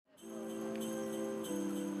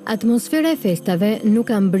Atmosfera e festave nuk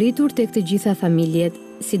ka mbërritur tek të gjitha familjet,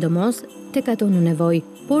 sidomos tek ato në nevojë,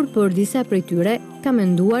 por për disa prej tyre ka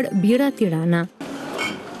menduar Birra Tirana.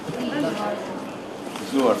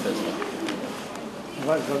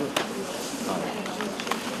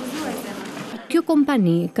 Kjo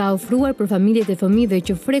kompani ka ofruar për familjet e fëmijëve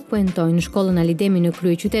që frekuentojnë shkollën Ali Demi në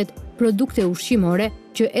kryeqytet produkte ushqimore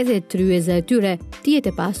që edhe tryeza e tyre të jetë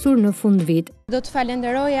e pasur në fund vit. Do të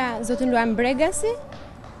falenderoja zotin Luan Bregasi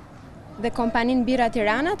dhe kompanin Birra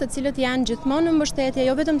Tirana, të cilët janë gjithmonë në mbështetje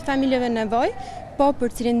jo vetëm të familjeve nevojë, po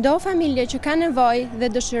për cilin do familje që ka nevojë dhe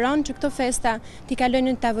dëshiron që këto festa t'i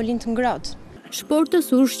kalojnë në tavolinë të ngrohtë.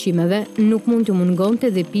 Shportës së ushqimeve nuk mund të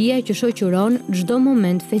mungonte dhe pija që shoqëron çdo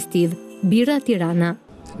moment festiv. Birra Tirana.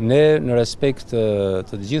 Ne në respekt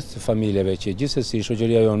të gjithë familjeve që gjithsesi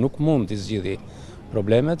shoqëria jonë nuk mund të zgjidhë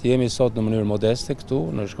problemet, jemi sot në mënyrë modeste këtu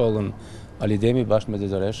në shkollën Ali Demi bashkë me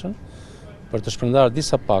detyroshën për të shpërndarë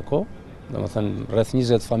disa pako, domethënë rreth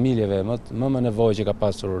 20 familjeve më nevojë që ka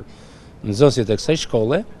pasur nxënësit e kësaj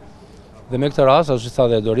shkolle. Dhe me këtë rast, ashtu tha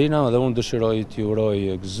dhe Dorina, dhe unë dëshiroj t'ju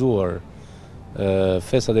uroj gëzuar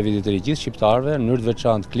festat e vitit të ri gjithë shqiptarëve, në mënyrë të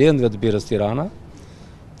veçantë klientëve të Birrës Tirana,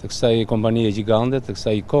 të kësaj kompanie gjigande, të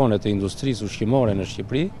kësaj ikone të industrisë ushqimore në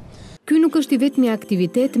Shqipëri. Ky nuk është i vetmi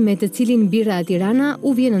aktivitet me të cilin Birra Tirana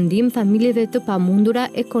u vjen në ndihmë familjeve të pamundura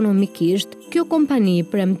ekonomikisht. Kjo kompani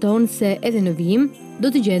premton se edhe në vijim do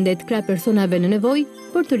të gjendet krah personave në nevojë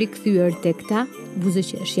për të rikthyer tek ta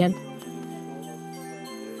buzëqeshjen.